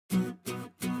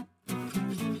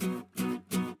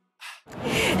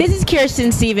This is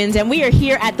Kirsten Stevens, and we are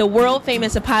here at the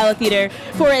world-famous Apollo Theater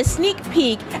for a sneak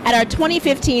peek at our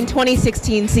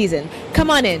 2015-2016 season. Come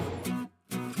on in.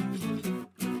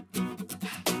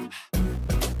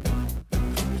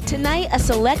 Tonight, a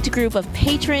select group of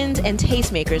patrons and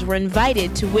tastemakers were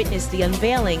invited to witness the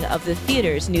unveiling of the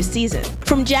theater's new season.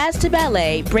 From jazz to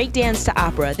ballet, breakdance to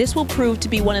opera, this will prove to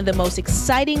be one of the most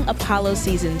exciting Apollo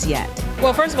seasons yet.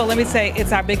 Well, first of all, let me say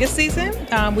it's our biggest season.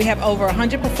 We have over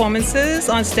 100 performances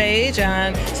on stage,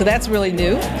 and so that's really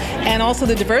new. And also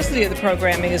the diversity of the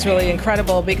programming is really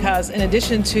incredible because in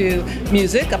addition to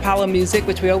music, Apollo Music,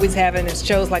 which we always have in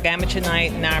shows like Amateur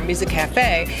Night and our Music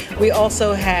Cafe, we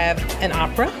also have an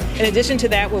opera. In addition to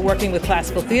that, we're working with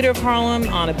Classical Theater of Harlem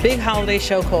on a big holiday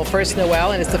show called First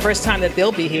Noel, and it's the first time that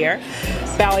they'll be here.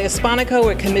 Ballet Hispanico,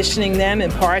 we're commissioning them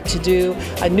in part to do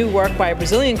a new work by a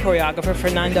Brazilian choreographer,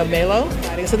 Fernando Melo.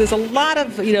 So there's a lot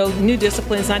of new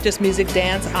disciplines, not just music,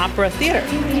 dance, opera, theater.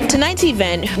 Tonight's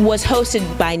event was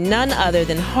hosted by none other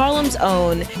than Harlem's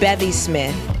own Bevy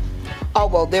Smith. Oh,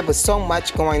 well, there was so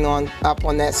much going on up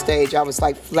on that stage. I was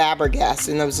like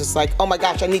flabbergasted, and I was just like, oh my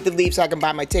gosh, I need to leave so I can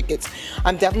buy my tickets.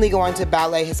 I'm definitely going to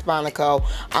Ballet Hispanico.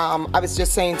 I was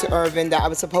just saying to Irvin that I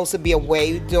was supposed to be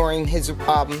away during his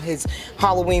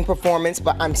Halloween performance,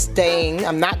 but I'm staying.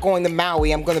 I'm not going to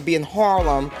Maui. I'm going to be in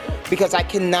Harlem because I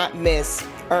cannot miss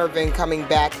Irvin coming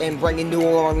back and bringing New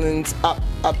Orleans up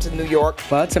to New York.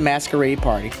 Well, it's a masquerade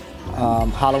party,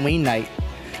 Halloween night,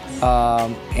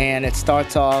 and it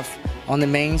starts off on the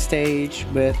main stage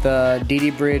with Dee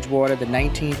Dee Bridgewater, the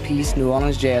 19-piece New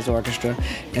Orleans Jazz Orchestra,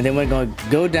 and then we're going to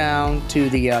go down to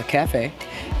the cafe,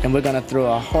 and we're going to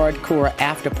throw a hardcore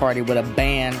after party with a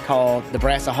band called the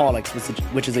Brassaholics,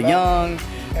 which is a young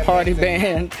party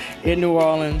band in New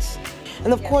Orleans.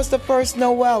 And of course, the first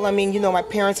Noel. I mean, my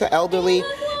parents are elderly,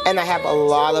 and I have a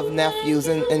lot of nephews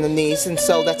and a niece, and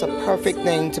so that's a perfect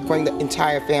thing to bring the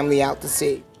entire family out to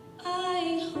see.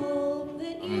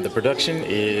 The production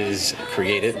is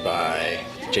created by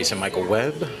Jason Michael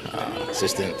Webb,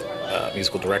 assistant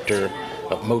musical director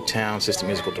of Motown, assistant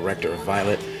musical director of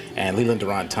Violet, and Leland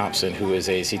Duran Thompson, who is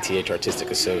a CTH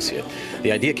artistic associate.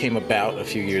 The idea came about a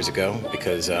few years ago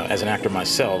because as an actor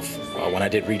myself, when I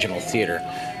did regional theater,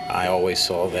 I always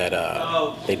saw that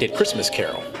they did Christmas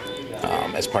Carol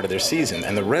as part of their season,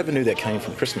 and the revenue that came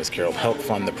from Christmas Carol helped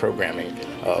fund the programming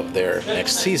of their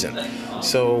next season.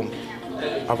 So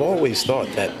I've always thought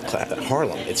that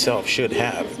Harlem itself should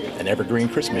have an evergreen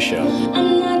Christmas show.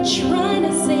 I'm not trying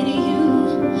to say to you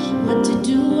what to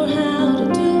do or how to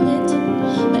do it,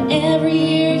 but every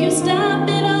year you stop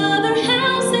at other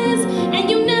houses and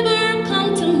you never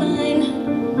come to mine.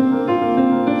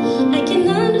 I can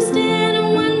understand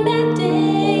on one bad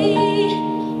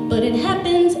day, but it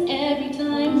happens every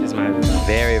time. This is my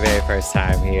very, very first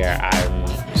time here. I'm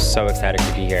so excited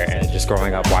to be here, and just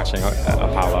growing up watching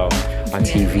Apollo on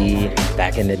TV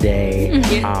back in the day,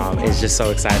 it's just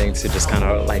so exciting to just kind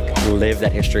of like live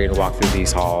that history and walk through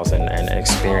these halls and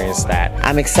experience that.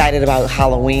 I'm excited about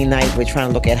Halloween night. We're trying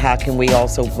to look at how can we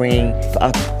also bring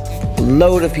a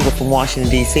load of people from Washington,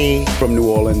 D.C. From New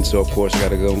Orleans, so of course I got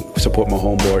to go support my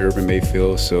homeboy Urban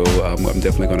Mayfield, so I'm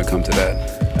definitely going to come to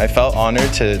that. I felt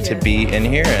honored to be in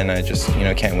here, and I just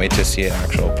can't wait to see an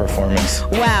actual performance.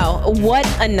 Wow, what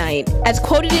a night. As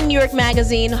quoted in New York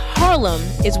Magazine, Harlem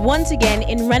is once again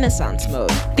in Renaissance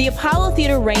mode. The Apollo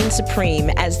Theater reigns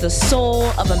supreme as the soul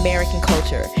of American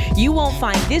culture. You won't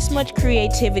find this much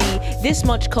creativity, this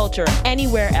much culture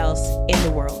anywhere else in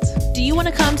the world. Do you want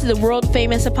to come to the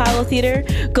world-famous Apollo Theater?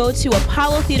 Go to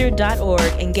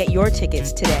apollotheater.org and get your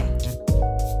tickets today.